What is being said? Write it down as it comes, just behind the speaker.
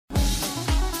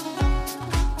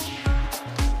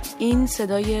این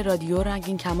صدای رادیو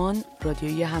رنگین کمان،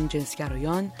 رادیوی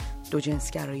همجنسگرایان،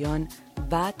 دوجنسگرایان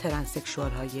و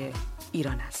ترنسکشوال های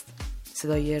ایران است.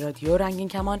 صدای رادیو رنگین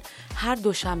کمان هر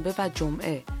دوشنبه و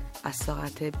جمعه از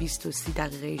ساعت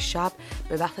 20:30 شب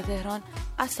به وقت تهران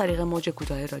از طریق موج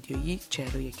کوتاه رادیویی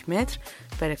 41 متر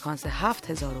فرکانس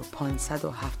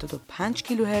 7575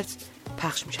 کیلوهرتز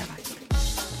پخش می شود.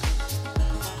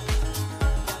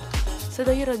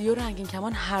 صدای رادیو رنگین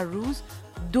کمان هر روز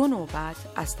 2 نوبت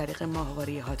از طریق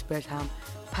ماهواره هاتبرد هم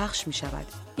پخش می شود.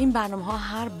 این برنامه ها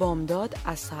هر بامداد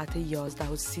از ساعت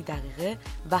 11:30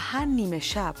 و هر نیمه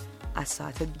شب از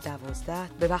ساعت 12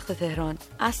 به وقت تهران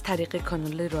از طریق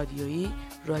کانال رادیویی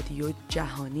رادیو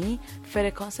جهانی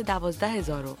فرکانس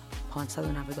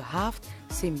 12597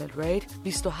 سیمبل ریت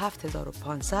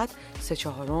 27500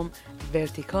 3/4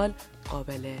 ورتیکال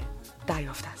قابل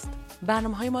دریافت است.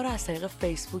 برنامه‌های ما را از طریق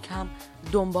فیسبوک هم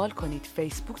دنبال کنید.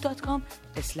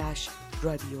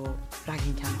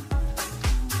 facebook.com/radio.ranginkaman.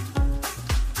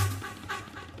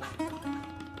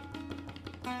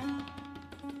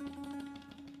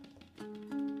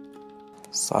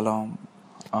 سلام،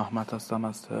 احمد هستم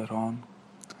از تهران.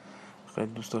 خیلی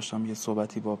دوست داشتم یه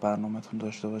صحبتی با برنامه‌تون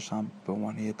داشته باشم به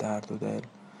عنوان یه درد و دل،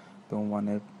 به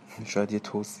عنوان شاید یه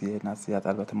توصیه، نصیحت.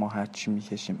 البته ما هر چی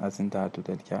میکشیم از این درد و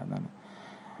دل کردنه،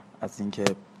 از اینکه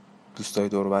دوستای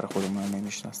دور و بر خودمون رو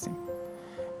نمیشناسیم.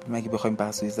 مگه بخوایم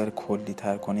بحثو یه ذره کلی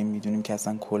تر کنیم، میدونیم که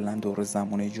اصلا کلا دور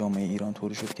زمانه جامعه ایران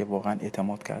طوری شد که واقعا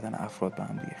اعتماد کردن افراد به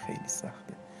هم دیگه خیلی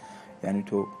سخته. یعنی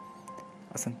تو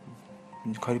اصلا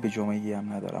کاری به جامعه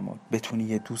هم ندارم و بتونی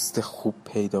یه دوست خوب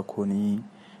پیدا کنی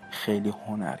خیلی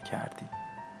هنر کردی.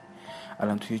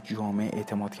 الان توی جامعه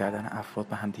اعتماد کردن افراد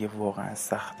به هم دیگه واقعا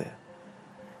سخته.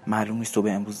 معلوم نیست تو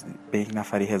به امروز به یک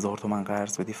نفری 1000 تومان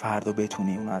قرض بدی، فردا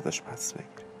بتونی اون ازش پس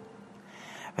بگیری.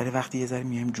 ولی وقتی یه ذره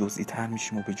میایم جزئی تر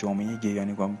میشیم و به جامعه گیا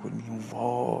نگاه میکنیم، میگیم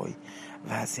وای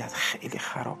وضعیت خیلی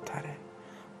خراب تره.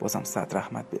 بازم صد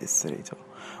رحمت به استریتا.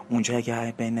 اونجا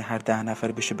اگه بین هر 10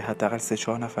 نفر بشه به حداقل 3-4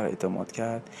 نفر اعتماد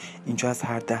کرد، اینجا از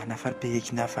هر 10 نفر به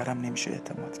 1 نفرم نمیشه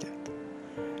اعتماد کرد.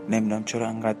 نمیدونم چرا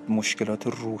انقدر مشکلات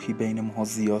روحی بین ما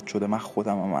زیاد شده. من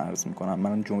خودم هم عرض میکنم،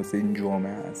 من جزء این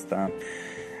جامعه هستم.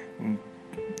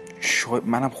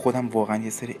 منم خودم واقعا یه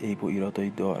سری عیب و ایرادایی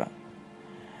دارم،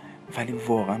 ولی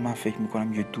واقعا من فکر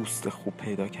میکنم یه دوست خوب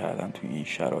پیدا کردن توی این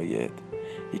شرایط،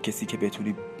 یه کسی که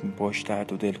بتونی باش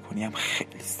درد و دل کنی هم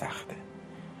خیلی سخته.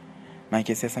 من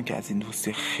کسی هستم که از این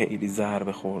دوستی خیلی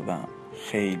ضربه خوردم،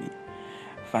 خیلی.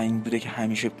 و این بوده که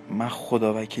همیشه من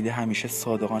خدا وکیلی همیشه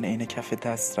صادقانه عین کف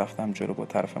دست رفتم جلو با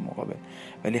طرف مقابل،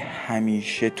 ولی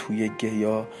همیشه توی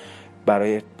گیا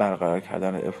برای برقرار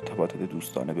کردن ارتباطات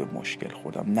دوستانه به مشکل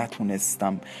خوردم.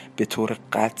 نتونستم به طور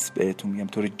قطع بهتون میگم،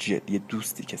 طور جدی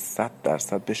دوستی که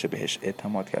 100% بشه بهش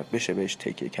اعتماد کرد، بشه بهش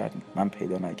تکیه کرد، من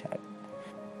پیدا نکردم.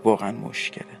 واقعا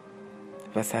مشکله.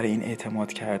 و سر این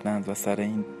اعتماد کردن و سر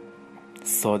این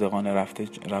صادقانه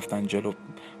رفتن جلو،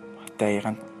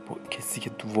 دقیقاً کسی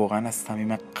که واقعا از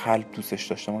صمیم قلب دوستش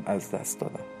داشتم از دست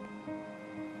دادم.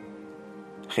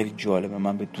 خیلی جالبه.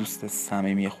 من به دوست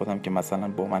صمیمی خودم که مثلا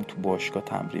با من تو باشگاه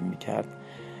تمرین میکرد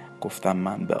گفتم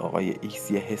من به آقای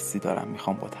ایکس یه حسی دارم،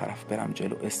 میخوام با طرف برم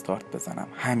جلو استارت بزنم.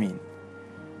 همین.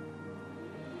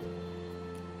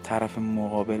 طرف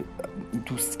مقابل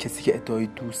دوست، کسی که ادعای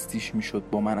دوستیش میشد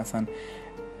با من، اصلا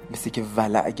مثل که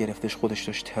ولع گرفتش، خودش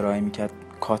داشت ترای میکرد،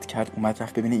 کات کرد، اومد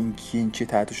رفت ببینه این کی، این چی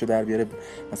تحتشو در بیاره،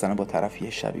 مثلا با طرف یه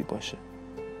شبی باشه.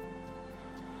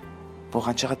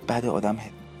 واقعا چقدر بده آدم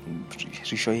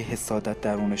ریشای حسادت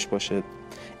درونش باشه،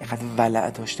 اینقدر ولع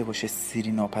داشته باشه،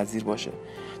 سیری ناپذیر باشه.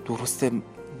 درسته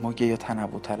ما گیا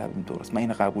تنوع طلبیم، درست، من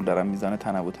این قبول دارم، میزان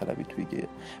تنوع طلبی توی گیا،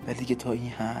 ولی دیگه تا این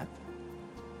حد،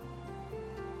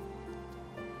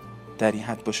 در این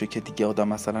حد باشه که دیگه آدم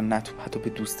مثلا حتی به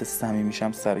دوست صمیمیش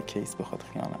هم سر کیس بخواد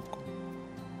خیانت کنه.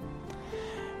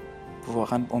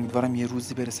 واقعا امیدوارم یه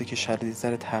روزی برسه که شرایط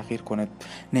ذره تغییر کنه.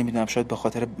 نمیدونم، شاید به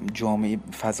خاطر جامعه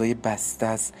فضای بسته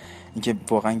است، اینکه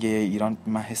واقعا گیای ایران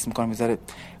من حس میکنم یه ذره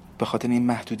به خاطر این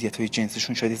محدودیت‌های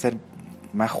جنسیشون شاید یه ذره،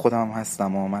 من خودم هم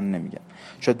هستم و من نمیگم،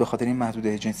 شاید به خاطر این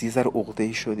محدودیت جنسی یه ذره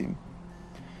عقده‌ای شدیم.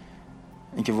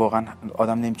 اینکه واقعا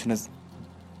آدم نمیتونه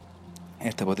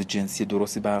ارتباط جنسی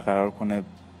درستی برقرار کنه،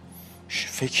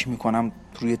 فکر میکنم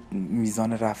روی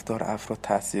میزان رفتار افراد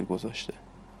تاثیر گذاشته.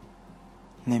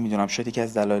 نمیدونم، شاید یکی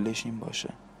از دلایلش این باشه.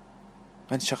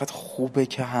 ولی چقدر خوبه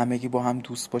که همگی با هم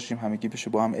دوست باشیم، همگی بشه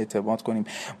با هم اعتماد کنیم.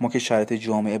 ما که شرایط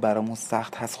جامعه برامون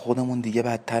سخت هست، خودمون دیگه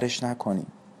بدترش نکنیم.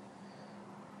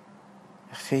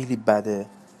 خیلی بده.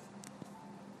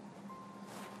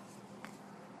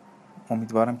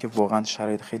 امیدوارم که واقعا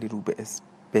شرایط خیلی رو به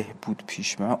بهبود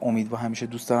پیش میاد. امیدوارم، همیشه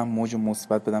دوست دارم موج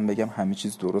مثبت بدم، بگم همه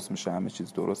چیز درست میشه، همه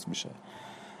چیز درست میشه.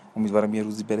 امیدوارم یه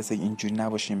روزی برسه اینجوری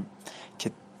نباشیم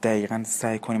که دقیقاً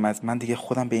سعی کنیم از من دیگه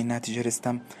خودم به این نتیجه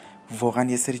رسیدم واقعا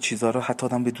یه سری چیزها رو حتی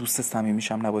آدم به دوست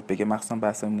صمیمیش هم نباید بگه، مخصوصا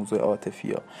بحث موضوع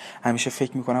عاطفی ها. همیشه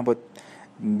فکر میکنم با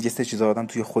یه سری چیزا آدم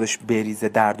توی خودش بریزه،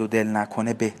 درد و دل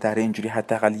نکنه بهتره. اینجوری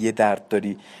حداقل یه درد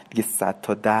داری دیگه 100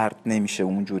 تا درد نمیشه.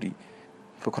 اونجوری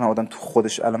فکر کنم آدم تو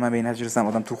خودش، الان من به این نتیجه رسیدم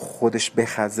آدم تو خودش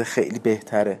بخزه خیلی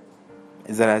بهتره.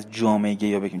 ذره از جامعه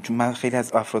یا بگیم، چون من خیلی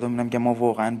از افراد میبینم که ما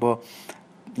واقعا با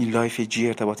این لایف جی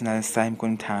ارتباطی نداریم، سعی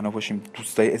می‌کنیم تنها باشیم،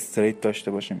 دوستای استریت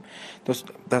داشته باشیم.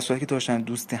 در صورتی که داشتن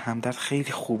دوست همدرد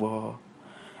خیلی خوبه،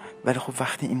 ولی خب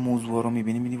وقتی این موضوع رو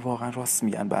می‌بینی واقعا راست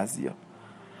میگن بعضیا.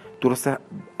 درسته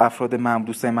افراد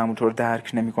دوستای معمول تو رو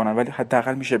درک نمی‌کنن، ولی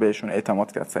حداقل میشه بهشون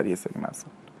اعتماد کرد سر یه سری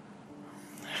مسائل.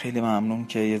 خیلی ممنون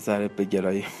که یه ذره به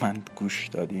گلای من گوش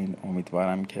دادین.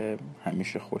 امیدوارم که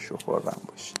همیشه خوش و خرم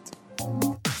باشید.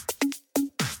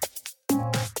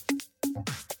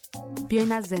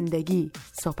 بیاین از زندگی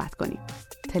صحبت کنیم.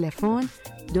 تلفن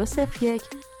 201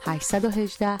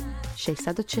 818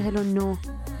 649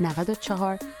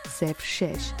 94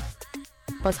 06.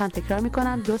 باز هم تکرار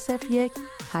میکنم 201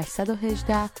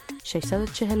 818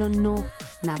 649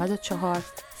 94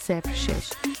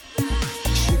 06.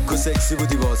 شیک و سکسی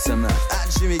بودی واسه من،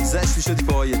 هرچی میگذشت میشدی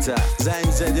پای ته، زنگ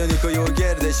میزدی یا نیکا یو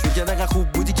گردش میکرد، انقدر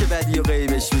خوب بودی که بدی و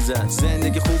غیبش میزد.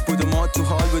 زندگی خوب بود و ما تو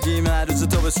حال بودیم، هر روز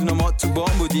تابستون و ما تو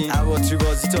بام بودیم، عواطری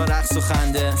بازی تا رقص و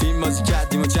خنده، فیلم بازی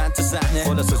کردیم و چند تا صحنه،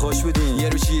 خلاصه خوش بودیم. یه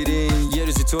روز شیرین یه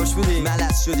روزی ترش بودیم،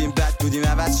 ملس شدیم بد بودیم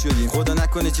عوض شدیم، خدا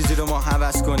نکنه چیزی رو ما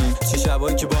هوس کنیم. چه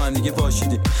شبایی که با هم دیگه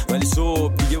پاشیدیم، ولی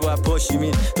صبح دیگه باید پاشیم.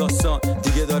 این داستان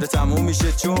دیگه داره تموم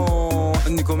میشه، چون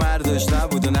نیکو مرداش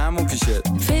نبود و نمون پیشه.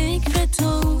 فکر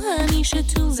تو همیشه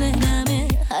تو ذهنمه،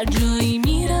 هر جایی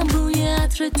میرم روی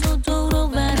عطر تو دور و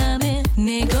برمه،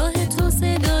 نگاه تو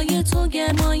صدای تو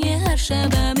گرمای هر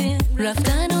شبمه،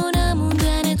 رفتن و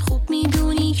نموندنت خوب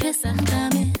میدونی که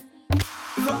سختمه.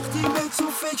 وقتی به تو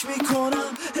فکر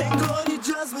میکنم انگاری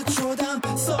جذبت شدم،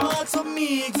 ساعتا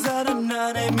میگذره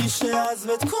نمیشه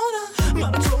عزوت کنم.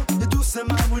 من تو دوست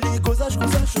معمولی گذشت و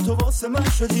تو واسه من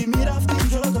شدی، میرفتیم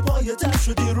جلو تا پای تر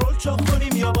شدی، رول چاپ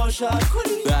کنیم یا باشر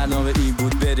کنیم. برنامه این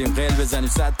بود بریم قل بزنیم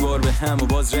 100 بار به هم و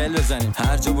باز رل بزنیم،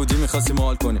 هر جا بودیم میخواستیم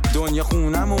مال کنیم، دنیا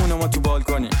خونم و ما تو بال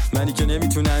کنیم. منی که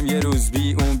نمیتونم یه روز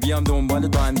بی اون بیام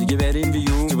دنبالت با هم دیگه بریم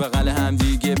ویو، تو بغل هم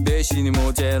دیگه بشینیم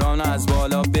و تهران از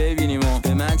بالا ببینیم و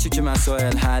به من چی که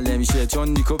مسائل حل نمیشه، چون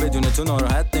نیکو بدون تو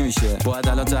ناراحت نمیشه. باید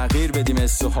الان تغییر بدیم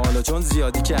حس و حالو، چون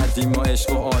زیادی کردیم ما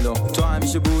عشق و حالو. تو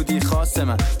همیشه بودی خاص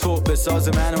من، تو به ساز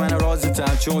من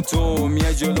رازتم، چون تو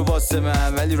میای جلو واسه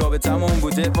من، ولی رابطمون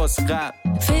بوده واسه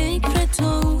قبل. فکر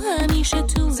تو همیشه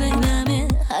تو ذهنمه،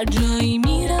 هر جایی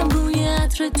میرم روی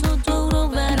عطر تو دور و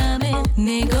برمه،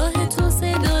 نگاه تو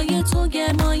صدای تو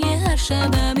گرمای هر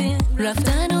شبمه،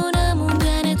 رفتن و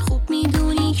نموندنت خوب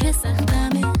میدونی که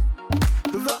سختمه.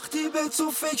 وقتی به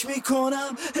تو فکر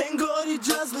میکنم انگاری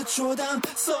جذبت شدم،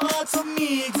 ساعتا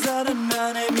میگذره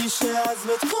نمیشه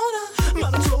عزوت کنم.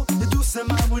 من تو دوست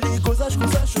معمولی گذشت و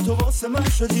تو واسه من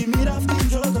شدی، میرفتیم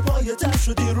جلو تا پای تر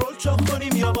شدی، رول چاپ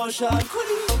کنیم یا باشر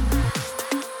کنیم.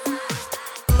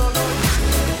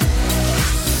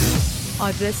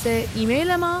 آدرس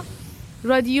ایمیل ما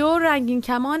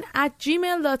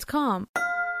radio.ranginkaman@gmail.com.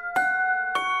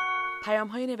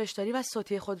 پیام‌های نوشتاری و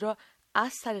صوتی خود را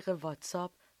از طریق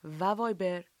واتساپ و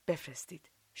وایبر بفرستید.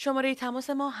 شماره تماس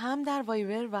ما هم در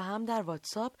وایبر و هم در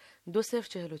واتساپ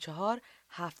 2044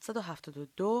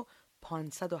 772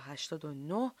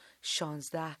 589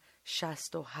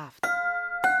 1667.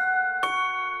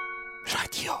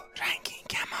 رادیو رنگین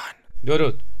کمان.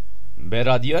 درود، به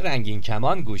رادیو رنگین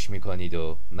کمان گوش میکنید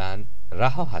و من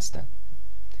رها هستم.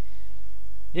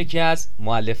 یکی از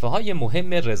مؤلفه های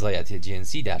مهم رضایت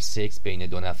جنسی در سکس بین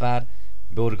دو نفر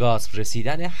به ارگاسم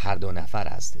رسیدن هر دو نفر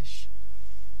هستش.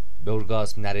 به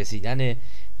ارگاسم نرسیدن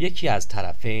یکی از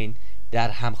طرفین در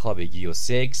همخوابگی و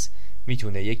سکس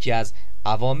میتونه یکی از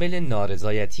عوامل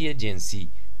نارضایتی جنسی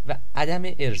و عدم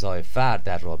ارضای فرد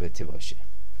در رابطه باشه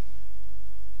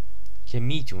که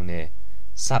میتونه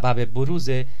سبب بروز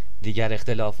دیگر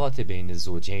اختلافات بین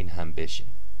زوجین هم بشه.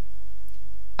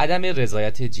 عدم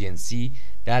رضایت جنسی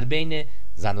در بین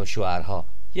زن و شوهرها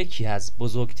یکی از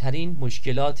بزرگترین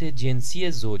مشکلات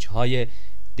جنسی زوجهای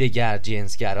دیگر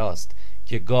جنسگراست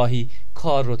که گاهی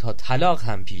کار رو تا طلاق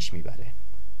هم پیش میبره.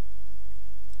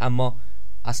 اما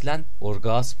اصلا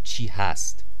ارگاسم چی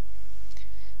هست؟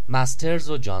 مسترز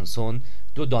و جانسون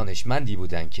دو دانشمندی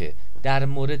بودند که در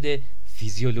مورد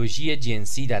فیزیولوژی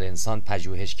جنسی در انسان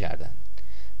پژوهش کردند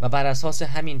و بر اساس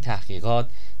همین تحقیقات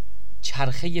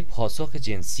چرخه پاسخ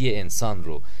جنسی انسان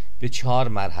رو به 4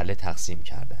 مرحله تقسیم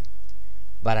کردند: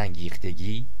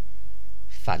 برانگیختگی،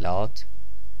 فلات،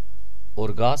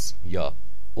 ارگاسم یا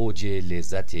اوج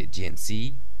لذت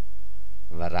جنسی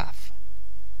و رفع.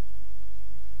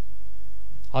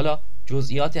 حالا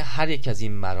جزئیات هر یک از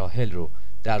این مراحل رو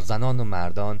در زنان و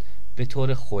مردان به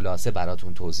طور خلاصه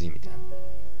براتون توضیح میدم.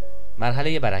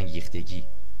 مرحله برانگیختگی.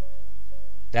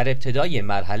 در ابتدای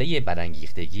مرحله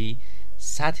برانگیختگی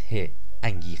سطح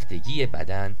انگیختگی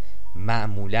بدن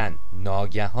معمولاً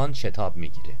ناگهان شتاب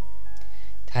میگیره.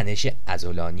 تنش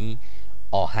عضلانی،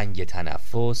 آهنگ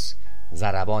تنفس،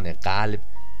 ضربان قلب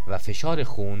و فشار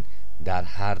خون در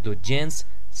هر دو جنس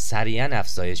سریعاً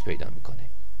افزایش پیدا میکنه.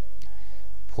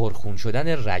 پرخون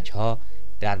شدن رگ‌ها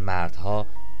در مردها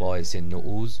باعث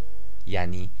نعوذ،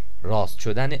 یعنی راست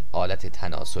شدن آلت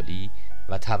تناسلی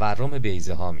و تورم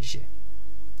بیضه ها میشه.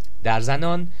 در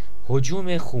زنان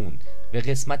هجوم خون به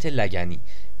قسمت لگنی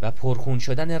و پرخون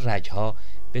شدن رگ‌ها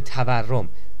به تورم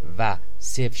و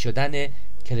سفت شدن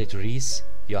کلیتوریس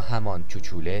یا همان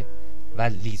چوچوله و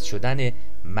لیز شدن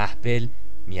مهبل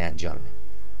می انجامه.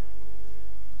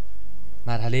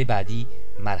 مرحله بعدی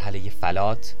مرحله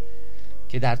فلات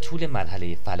که در طول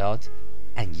مرحله فلات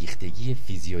انگیختگی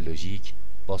فیزیولوژیک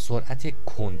با سرعت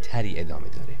کندتری ادامه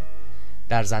داره.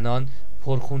 در زنان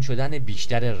پرخون شدن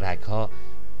بیشتر رگ‌ها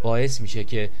باعث میشه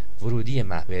که ورودی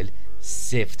مهبل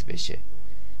سفت بشه.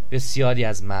 بسیاری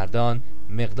از مردان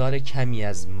مقدار کمی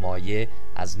از مایع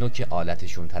از نوک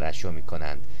آلتشون ترشح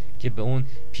میکنند که به اون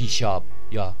پیشاب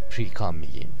یا پریکام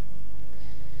میگیم،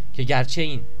 که گرچه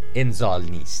این انزال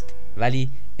نیست ولی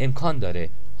امکان داره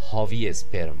حاوی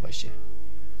اسپرم باشه.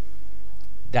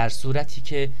 در صورتی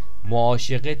که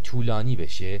معاشقه طولانی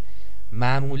بشه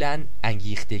معمولاً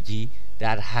انگیختگی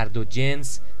در هر دو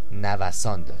جنس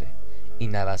نوسان داره.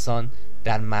 این نوسان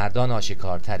در مردان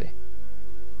آشکارتره.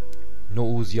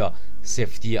 نعوذ یا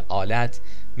سفتی آلت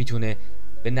میتونه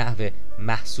به نحو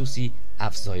محسوسی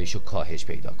افزایش و کاهش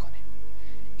پیدا کنه.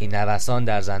 این نوسان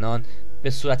در زنان به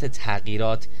صورت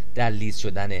تغییرات در لیز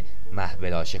شدن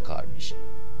مهبل آشکار میشه.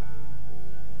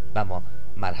 و ما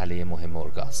مرحله مهم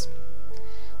ارگاسم.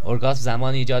 ارگاسم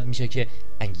زمان ایجاد میشه که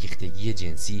انگیختگی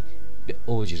جنسی به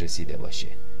اوج رسیده باشه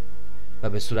و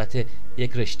به صورت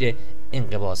یک رشته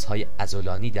انقباض‌های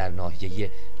عضلانی در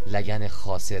ناحیه لگن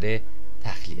خاصره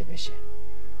تخلیه بشه.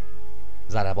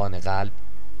 ضربان قلب،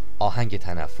 آهنگ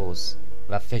تنفس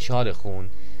و فشار خون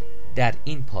در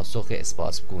این پاسخ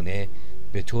اسپاسمگونه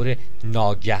به طور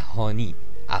ناگهانی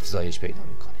افزایش پیدا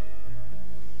میکنه.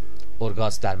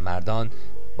 ارگاسم در مردان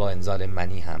با انزال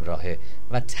منی همراهه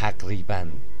و تقریباً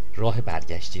راه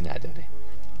برگشتی نداره،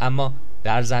 اما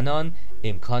در زنان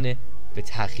امکان به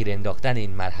تأخیر انداختن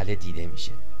این مرحله دیده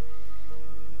میشه.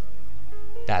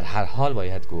 در هر حال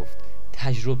باید گفت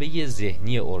تجربه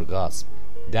ذهنی ارگاسم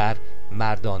در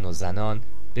مردان و زنان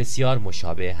بسیار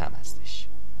مشابه هم هستش.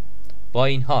 با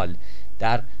این حال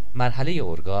در مرحله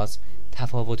ارگاسم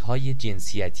تفاوت‌های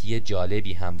جنسیتی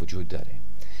جالبی هم وجود داره.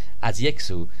 از یک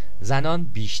سو زنان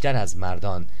بیشتر از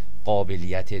مردان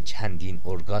قابلیت چندین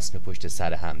ارگاسم پشت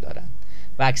سر هم دارند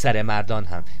و اکثر مردان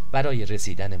هم برای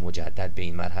رسیدن مجدد به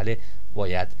این مرحله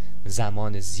باید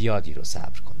زمان زیادی رو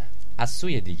صبر کنند. از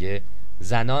سوی دیگه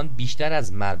زنان بیشتر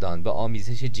از مردان به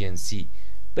آمیزش جنسی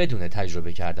بدون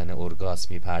تجربه کردن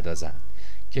ارگاسم میپردازند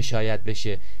که شاید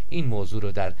بشه این موضوع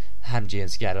رو در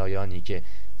همجنسگرایانی که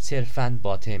صرفاً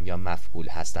باطم یا مفعول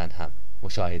هستند هم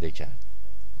مشاهده کرد.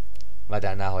 و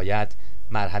در نهایت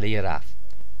مرحله رفع.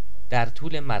 در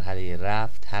طول مرحله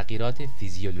رفع تغییرات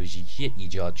فیزیولوژیکی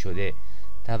ایجاد شده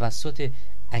توسط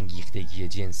انگیختگی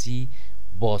جنسی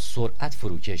با سرعت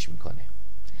فروکش میکنه.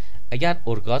 اگر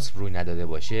ارگاسم روی نداده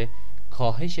باشه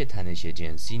کاهش تنش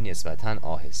جنسی نسبتاً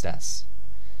آهسته است.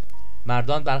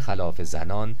 مردان برخلاف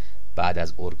زنان بعد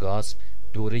از ارگاسم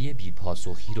دوره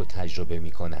بیپاسخی رو تجربه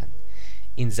میکنند.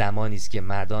 این زمانی است که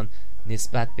مردان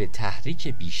نسبت به تحریک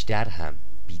بیشتر هم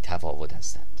بی تفاوت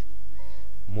هستند.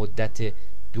 مدت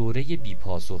دوره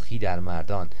بیپاسخی در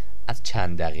مردان از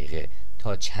چند دقیقه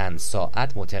تا چند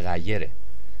ساعت متغیره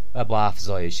و با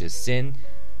افزایش سن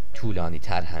طولانی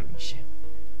تر هم میشه.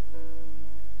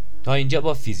 تا اینجا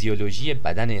با فیزیولوژی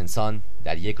بدن انسان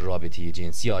در یک رابطه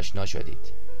جنسی آشنا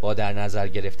شدید. با در نظر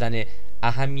گرفتن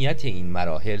اهمیت این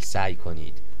مراحل سعی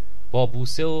کنید با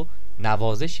بوسه و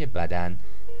نوازش بدن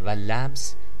و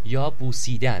لمس یا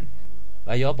بوسیدن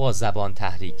و یا با زبان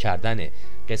تحریک کردن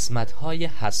قسمت‌های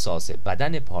حساس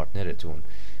بدن پارتنرتون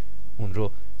اون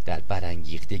رو در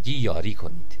برانگیختگی یاری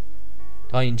کنید.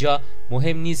 تا اینجا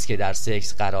مهم نیست که در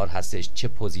سکس قرار هستش چه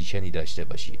پوزیشنی داشته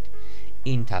باشید.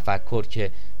 این تفکر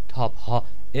که تاپ‌ها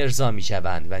ارضا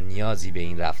می‌شوند و نیازی به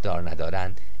این رفتار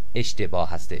ندارند اشتباه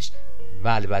هستش و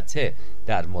البته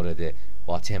در مورد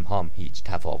باتم هم هیچ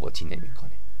تفاوتی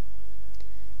نمیکنه.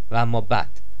 و اما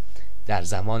بعد در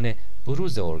زمان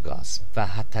بروز ارگاسم و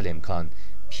حتی الامکان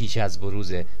پیش از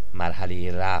بروز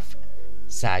مرحله رفع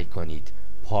سعی کنید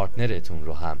پارتنرتون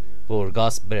رو هم به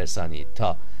ارگاسم برسانید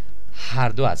تا هر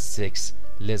دو از سکس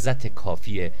لذت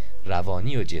کافی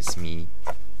روانی و جسمی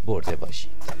برده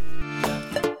باشید.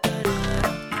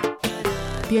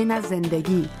 بیاین از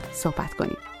زندگی صحبت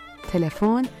کنیم.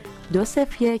 تلفن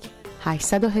 201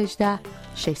 818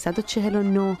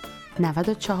 649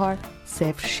 94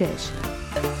 06.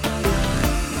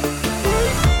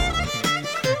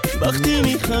 وقتی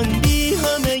میخندی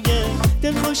همه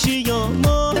دلخوشی یا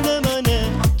مال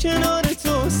منه، کنار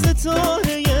تو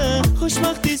ستاره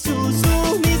خوشبختی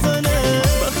سوزو میزنه.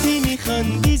 وقتی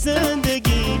میخندی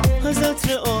زندگی از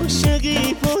عطر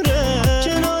عاشقی پره،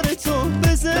 کنار تو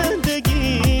به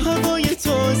زندگی هوای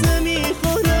تازه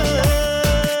میخوره.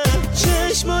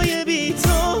 چشمای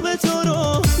بی‌تاب تو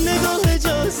رو، نگاه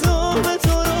جذاب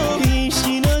تو رو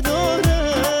هیچی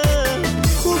نداره.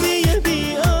 خوبی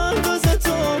بی اندازه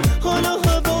تو، حالا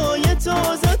هوای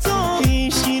تازه تو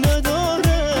هیچی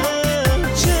نداره.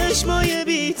 چشمای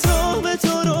بی‌تاب تو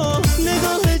رو،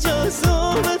 نگاه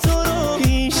جذاب تو رو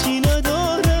هیچی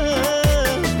نداره.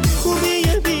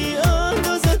 خوبی بی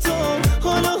اندازه تو،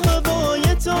 حالا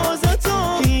هوای تازه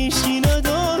تو هیچی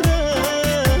نداره.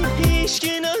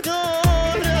 هیچی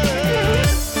نداره.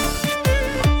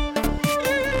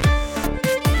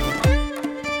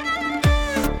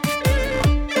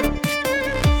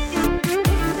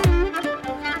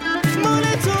 مال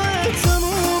تو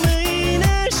تموم این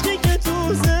عشقی که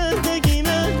تو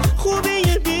زندگیمه،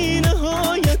 خوبی بی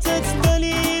نهایتت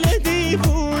دلیل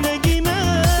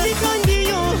دیوونگیمه.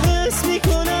 میخندی و حس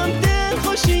میکنم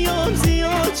دلخوشیام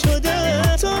زیاد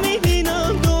شده، تا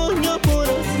میبینم دنیا پر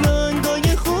از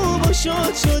رنگای خوب و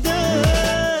شاد شده.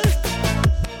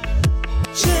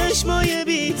 چشمای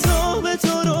بی‌تاب تو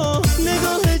رو،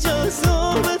 نگاه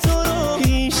جذاب تو رو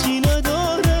هیچی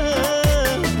نداره.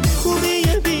 خوبی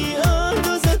بی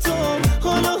اندازه تو،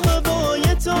 حالا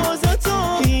هوای تازه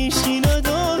تو هیچی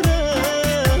نداره.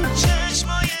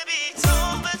 چشمای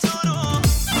بی‌تاب تو رو،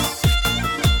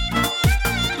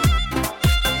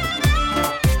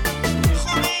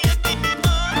 خوبی بی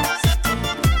اندازه تو.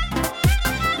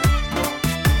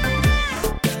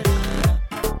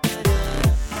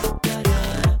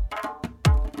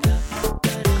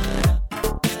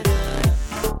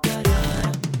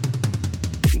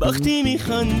 وقتی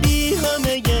میخندی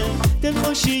همه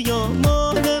دلخوشی یا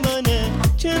مال منه،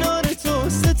 کنار تو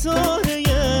ستاره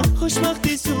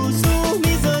خوشبختی سوزو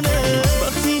میزنه.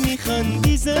 وقتی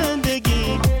میخندی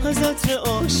زندگی از عطر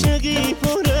عاشقی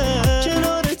پره،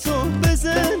 کنار تو به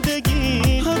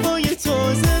زندگی هوای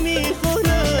تازه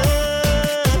میخوره.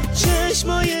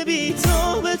 چشمای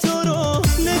بی‌تاب تو رو،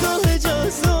 نگاه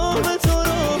جذاب تو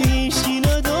رو هیچی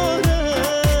نداره.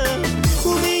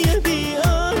 خوبی بی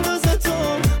اندازه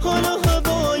تو، حالا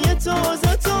هوای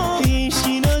تازه تو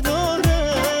هیچی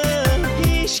نداره.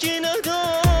 هیچی نداره.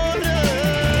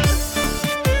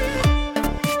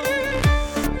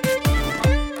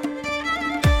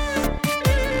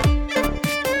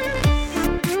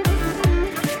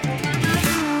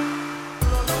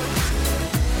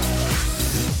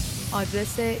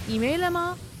 آدرس ایمیل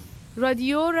ما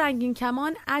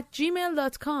radio.ranginkaman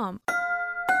 @gmail.com.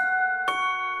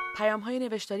 پیام های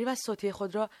نوشتاری و صوتی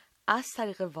خود را از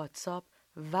طریق واتساپ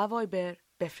و وایبر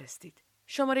بفرستید.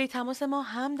 شماره تماس ما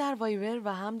هم در وایبر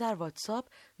و هم در واتساپ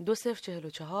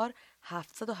 2044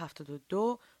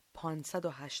 772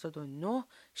 589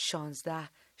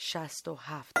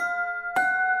 1667.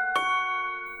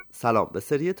 سلام، به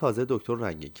سری تازه دکتر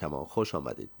رنگین کمان خوش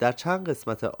آمدید. در چند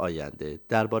قسمت آینده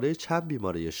درباره چند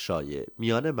بیماری شایع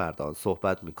میان مردان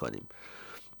صحبت می‌کنیم.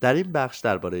 در این بخش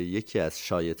درباره یکی از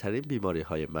شایع‌ترین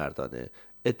بیماری‌های مردانه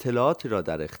اطلاعاتی را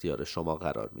در اختیار شما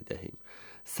قرار می‌دهیم.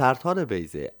 سرطان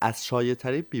بیضه از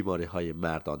شایع‌ترین بیماری‌های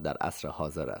مردان در عصر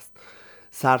حاضر است.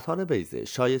 سرطان بیضه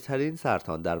شایع‌ترین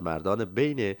سرطان در مردان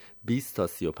بین 20 تا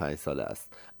 35 ساله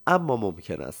است، اما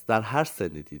ممکن است در هر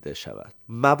سنی دیده شود.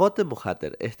 مواد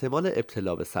مخدر احتمال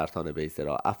ابتلا به سرطان بیضه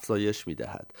را افزایش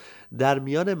می‌دهد. در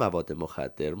میان مواد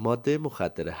مخدر، ماده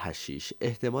مخدر حشیش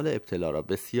احتمال ابتلا را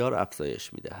بسیار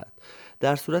افزایش می‌دهد.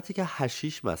 در صورتی که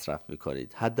حشیش مصرف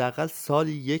می‌کنید، حداقل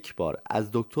سالی یک بار از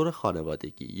دکتر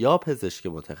خانوادگی یا پزشک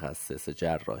متخصص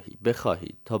جراحی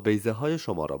بخواهید تا بیضه‌های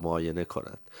شما را معاینه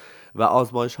کند و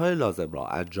آزمایش‌های لازم را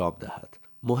انجام دهد.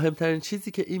 مهمترین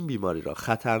چیزی که این بیماری را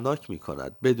خطرناک می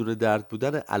کند بدون درد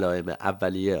بودن علائم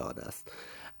اولیه آن است.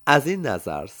 از این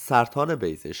نظر سرطان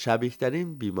بیضه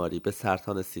شبیه‌ترین بیماری به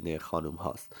سرطان سینه خانم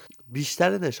هاست.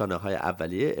 بیشتر نشانه های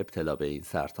اولیه ابتلا به این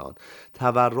سرطان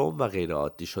تورم و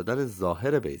غیرعادی شدن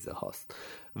ظاهر بیضه هاست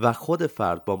و خود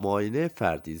فرد با معاینه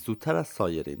فردی زودتر از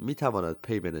سایرین میتواند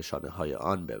پی به نشانه های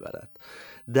آن ببرد.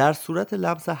 در صورت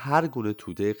لمس هر گونه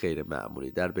توده غیر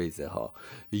معمولی در بیضه ها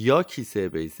یا کیسه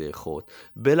بیضه خود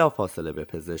بلافاصله به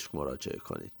پزشک مراجعه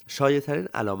کنید. شایع‌ترین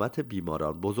علامت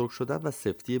بیماران بزرگ شدن و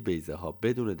سفتی بیضه ها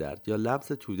بدون درد یا لمس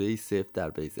توده‌ای سفت در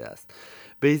بیضه است.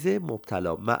 بیضه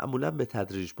مبتلا معمولا به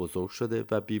تدریج بزرگ شده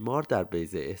و بیمار در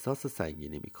بیضه احساس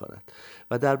سنگینی می کند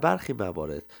و در برخی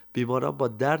موارد بیماران با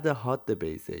درد حاد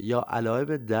بیضه یا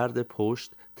علائم درد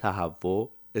پشت، تهوع،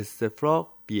 استفراغ،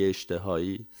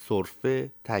 بی‌اشتهایی،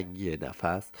 سرفه، تنگی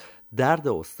نفس، درد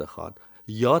استخوان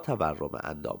یا تورم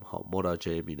اندام‌ها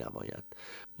مراجعه می‌نمایند.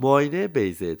 معاینه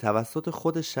بیضه توسط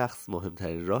خود شخص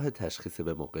مهمترین راه تشخیص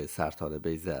به موقع سرطان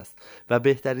بیضه است و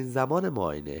بهترین زمان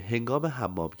معاینه هنگام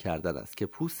حمام کردن است که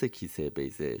پوست کیسه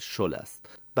بیضه شل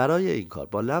است. برای این کار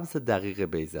با لمس دقیق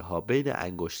بیضه ها بین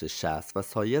انگشت شست و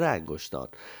سایر انگشتان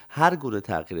هر گونه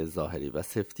تغییر ظاهری و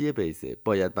سفتی بیضه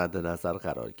باید مد نظر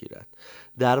قرار گیرد.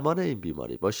 درمان این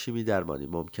بیماری با شیمی درمانی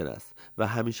ممکن است و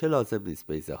همیشه لازم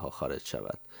نیست بیضه ها خارج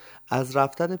شود. از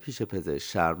رفتن پیش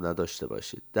پزشک شرم نداشته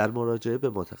باشید. در مراجعه به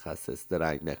متخصص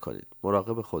درنگ نکنید.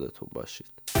 مراقب خودتون باشید.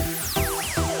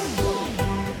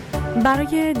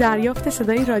 برای دریافت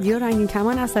صدای رادیو رنگین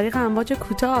کمان از طریق امواج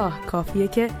کوتاه کافیه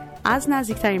که از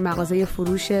نزدیکترین مغازه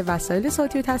فروش وسایل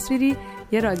صوتی و تصویری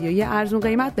یه رادیوی ارزون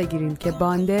قیمت بگیرین که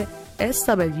باند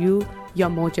SW یا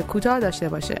موج کوتاه داشته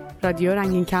باشه. رادیو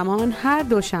رنگین کمان هر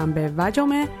دوشنبه و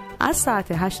جمعه از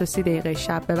ساعت 8:30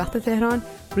 شب به وقت تهران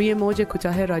روی موج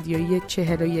کوتاه رادیویی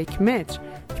 41 متر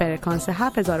فرکانس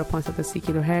 7530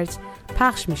 کیلوهرتز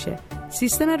پخش میشه.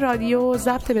 سیستم رادیو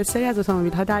ضبط بسیاری از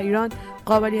اتومبیل‌ها در ایران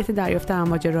قابلیت دریافت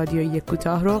امواج رادیویی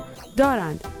کوتاه رو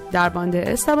دارند. در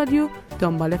باند SW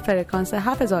دنبال فرکانس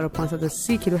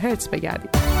 7530 کیلوهرتز بگردید.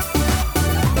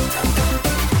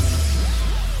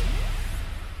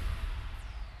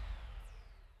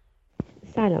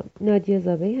 سلام، نادیه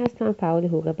زابه‌ای هستم، فعال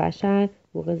حقوق بشر،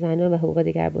 حقوق زنان و حقوق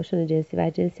دگرباشان جنسی و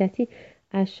جنسیتی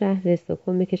از شهر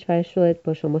استکهلم کشور سوئد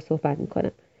با شما صحبت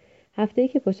می‌کنم. هفته‌ای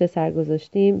که پشت سر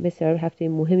گذاشتیم بسیار هفته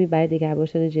مهمی برای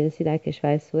دگرباشان جنسی در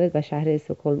کشور سوئد و شهر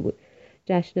استکهلم بود.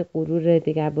 جشن غرور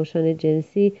دگرباشان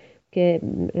جنسی که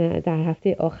در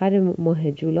هفته آخر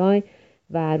ماه جولای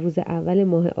و روز اول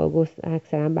ماه آگوست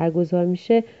اکثرا برگزار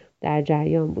میشه در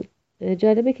جریان بود.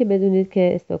 جالبه که بدونید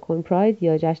که استکهلم پراید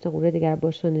یا جشن غرور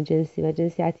دگرباشان جنسی و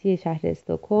جنسیتی شهر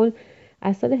استکهلم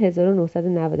از سال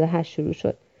 1998 شروع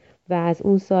شد و از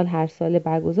اون سال هر سال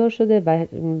برگزار شده و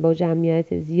با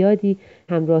جمعیت زیادی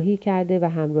همراهی کرده و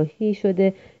همراهی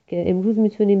شده که امروز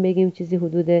میتونیم بگیم چیزی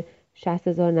حدود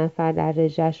 60,000 نفر در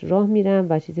رژه‌اش راه میرن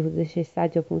و چیزی حدود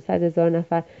 600 یا 500,000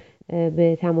 نفر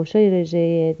به تماشای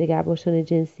رژه دگرباشان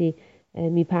جنسی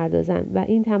میپردازن و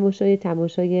این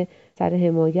تماشای سر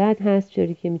حمایت هست،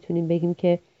 چوری که میتونیم بگیم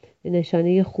که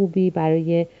نشانه خوبی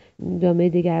برای جامعه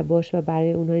دگرباش و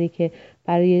برای اونهایی که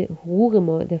برای حقوق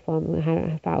ما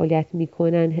فعالیت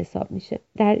میکنن حساب میشه.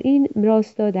 در این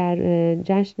راستا در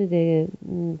جشن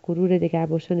غرور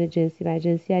دگرباشان جنسی و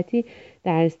جنسیتی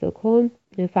در استکهلم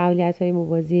فعالیت‌های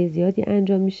موازی زیادی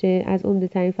انجام میشه. از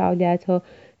عمده‌ترین فعالیت‌ها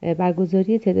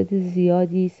برگزاری تعداد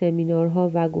زیادی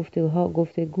سمینارها و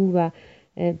گفتگو و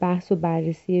بحث و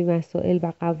بررسی مسائل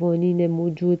و قوانین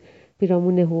موجود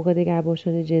پیرامون حقوق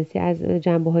دگرباشان جنسی از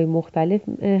جنبه‌های مختلف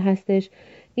هستش.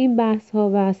 این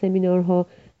بحث‌ها و سمینارها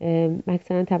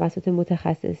اکثرا توسط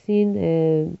متخصصین،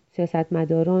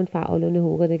 سیاستمداران، فعالان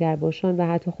حقوق دگرباشان و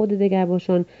حتی خود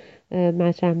دگرباشان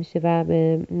مطرح میشه و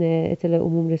به اطلاع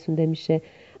عموم رسونده میشه.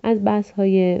 از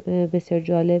بحث‌های بسیار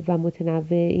جالب و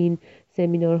متنوع این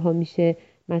سمینارها میشه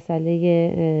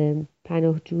مسئله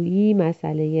پناهجویی،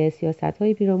 مسئله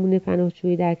سیاست‌های پیرامون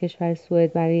پناهجویی در کشور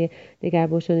سوئد برای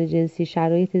دگرباشان جنسی،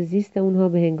 شرایط زیست اونها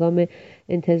به هنگام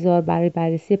انتظار برای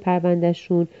بررسی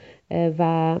پروندهشون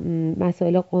و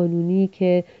مسائل قانونی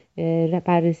که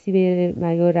بررسی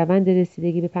یا روند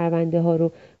رسیدگی به پرونده ها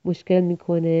رو مشکل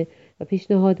میکنه و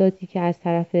پیشنهاداتی که از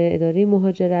طرف اداره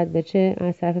مهاجرت و چه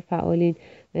از طرف فعالین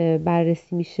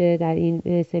بررسی میشه در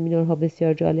این سمینارها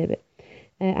بسیار جالبه.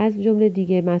 از جمله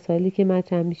دیگه مسائلی که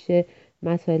مطرح میشه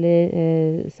مسائل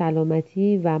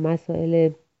سلامتی و مسائل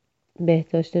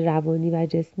بهداشت روانی و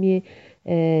جسمی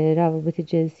روابط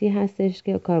جنسی هستش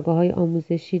که کارگاه‌های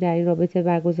آموزشی در این رابطه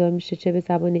برگزار میشه، چه به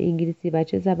زبان انگلیسی و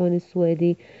چه زبان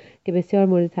سوئدی، که بسیار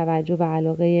مورد توجه و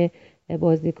علاقه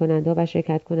بازدید کننده و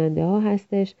شرکت کننده ها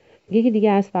هستش. یکی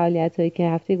دیگه از فعالیت‌هایی که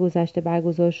هفته گذشته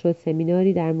برگزار شد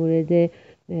سمیناری در مورد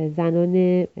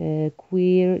زنان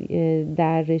کویر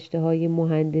در رشته‌های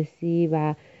مهندسی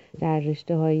و در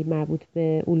رشته‌های مربوط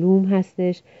به علوم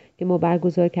هستش که ما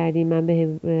برگزار کردیم. من به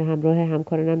همراه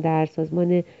همکارانم در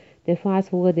سازمان دفاع از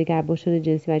حقوق دگرباشان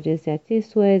جنسی و جنسیتی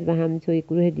سوئد و همینطور یک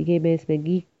گروه دیگه به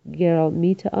اسم گرا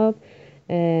میت آپ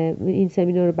این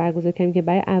سمینار رو برگزار کردیم که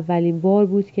برای اولین بار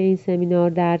بود که این سمینار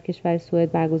در کشور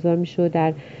سوئد برگزار می‌شد.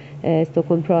 در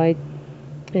استکهلم پراید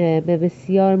به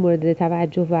بسیار مورد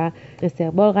توجه و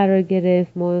استقبال قرار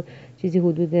گرفت. ما چیزی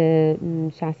حدود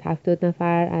 60-70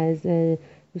 نفر از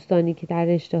دوستانی که در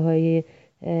رشته‌های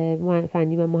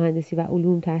فنی و مهندسی و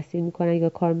علوم تحصیل میکنن یا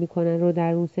کار میکنن رو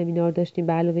در اون سمینار داشتیم،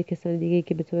 به علاوه کسان دیگه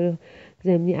که به طور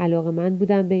ضمنی علاقه‌مند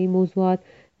بودن به این موضوعات.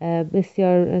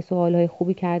 بسیار سوالهای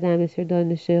خوبی کردن، بسیار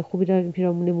دانش خوبی را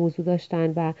پیرامون موضوع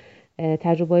داشتن و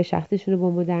تجربه‌های شخصیشون رو با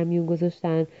ما در میون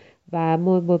گذاشتن و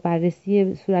ما با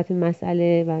بررسی صورت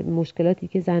مسئله و مشکلاتی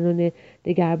که زنان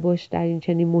دگرباش در این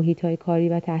چنین محیط‌های کاری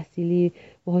و تحصیلی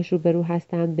باهاش روبرو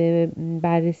هستن به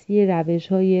بررسی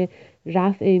روش‌های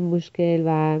رفع این مشکل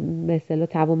و به اصطلاح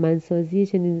توانمندسازی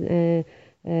چنین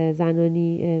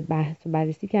زنانی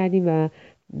بررسی کردیم و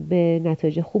به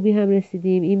نتایج خوبی هم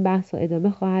رسیدیم. این بحث ادامه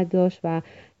خواهد داشت و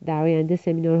در آینده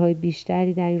سمینارهای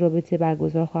بیشتری در این رابطه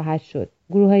برگزار خواهد شد.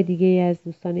 گروه‌های دیگه از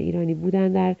دوستان ایرانی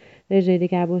بودن در رژه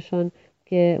دگرباشان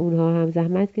که اونها هم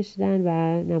زحمت کشیدن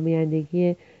و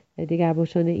نمایندگی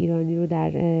دگرباشان ایرانی رو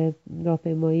در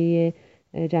راهپیمایی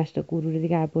جشن غرور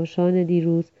دگرباشان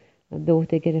دیروز به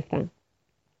عهده گرفتن.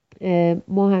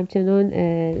 ما همچنان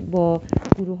با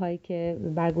گروه‌هایی که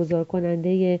برگزار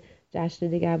کننده جشن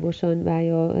دگرباشان و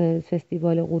یا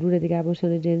فستیوال غرور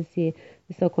دگرباشان جنسی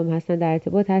استکهلم هستن در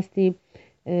ارتباط هستیم.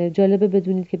 جالبه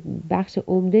بدونید که بخش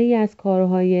عمده‌ای از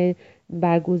کارهای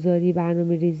برگزاری،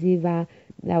 برنامه‌ریزی و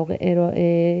در واقع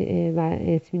ارائه و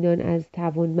اطمینان از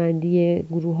توانمندی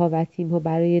گروه‌ها و تیم‌ها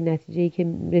برای نتیجه‌ای که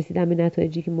رسیدن به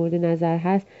نتایجی که مورد نظر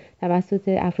هست توسط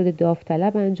افراد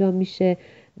داوطلب انجام میشه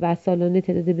و سالانه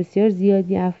تعداد بسیار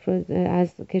زیادی افراد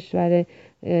از کشور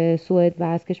سوئد و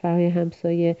از کشورهای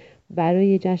همسایه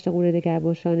برای جشن غرور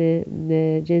دگرباشان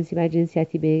جنسی و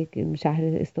جنسیتی به شهر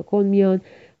استکهلم میان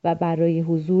و برای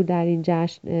حضور در این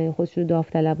جشن خودشون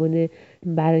داوطلبانه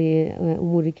برای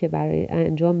اموری که برای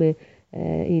انجام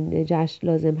این جشن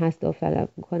لازم هست داوطلب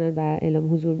میکنن و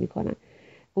اعلام حضور میکنن.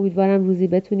 امیدوارم روزی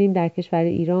بتونیم در کشور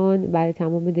ایران برای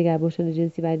تمام دگرباشان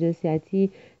جنسی و جنسیتی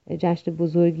جشن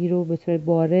بزرگی رو به طور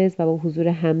بارز و با حضور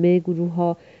همه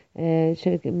گروه‌ها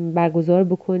برگزار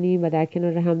بکنیم و در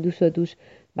کنار هم دوش و دوش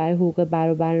برای حقوق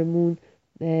برابرمون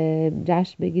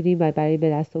جشن بگیریم و برای به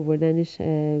دست آوردنش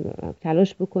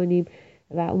تلاش بکنیم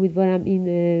و امیدوارم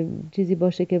این چیزی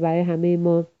باشه که برای همه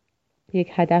ما یک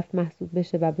هدف محسوب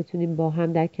بشه و بتونیم با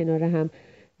هم در کنار هم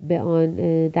به آن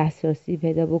دسترسی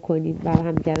پیدا بکنیم و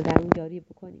همدیگر رو در اون یاری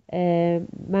بکنیم.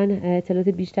 من اطلاعات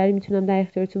بیشتری میتونم در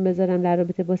اختیارتون بذارم در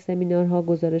رابطه با سمینارها.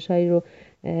 گزارش‌هایی رو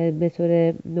به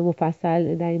طور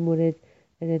مفصل در این مورد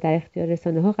در اختیار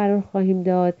رسانه‌ها قرار خواهیم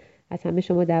داد. از همه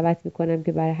شما دعوت میکنم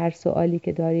که برای هر سوالی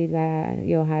که دارید و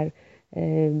یا هر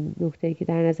نکته‌ای که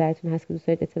در نظرتون هست که دوست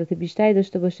دارید اطلاعات بیشتری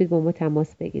داشته باشید با ما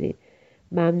تماس بگیرید.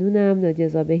 ممنونم. نادیا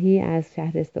زابهی از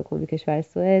شهر استکهلم کشور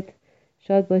سوئد.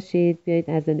 شاد باشید. بیایید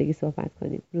از زندگی صحبت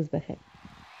کنیم. روز بخیر.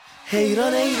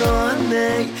 حیران ایران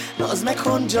نی ناز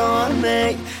مکن جان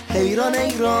نی حیران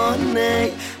ایران نی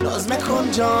ناز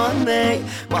مکن جان نی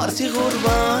مارتی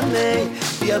قربان نی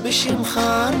بیا بشیم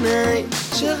خانه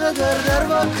چقدر در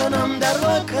کنم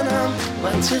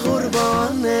من تی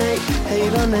قربان نی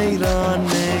حیران ایران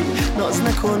نی ناز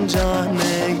نکن جان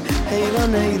نی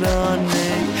حیران ایران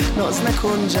نی ناز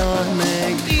نکن جان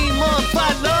نی ایمان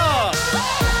فلا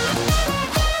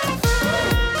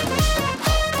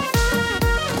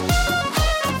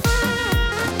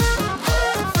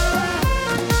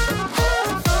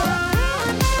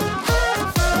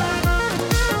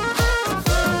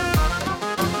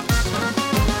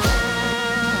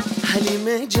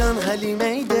حلیمه جان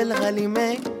حلیمه دل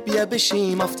حلیمه بیا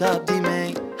بشیم آفتاب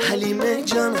دیمه حلیمه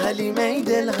جان حلیمه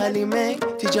دل حلیمه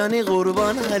تیجانی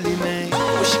قربان حلیمه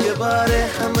مشک باره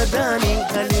همدانی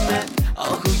حلیمه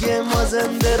آهوی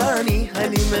مازندرانی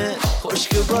حلیمه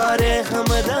خشک باره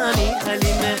همدانی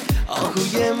حلیمه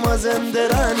آهوی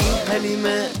مازندرانی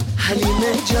حلیمه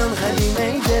حلیمه جان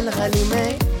حلیمه دل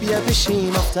حلیمه بیا بشیم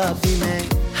آفتاب دیمه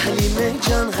حلیمه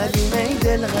جان حلیمه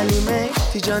دل حلیمه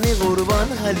تیجانی قربان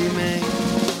حلیمه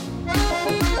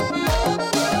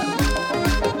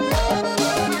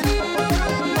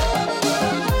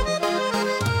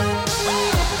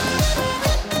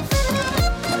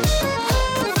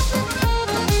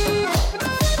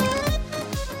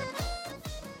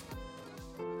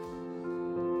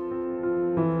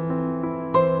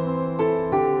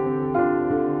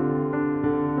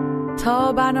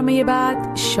تا برنامه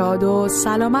بعد شاد و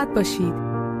سلامت باشید.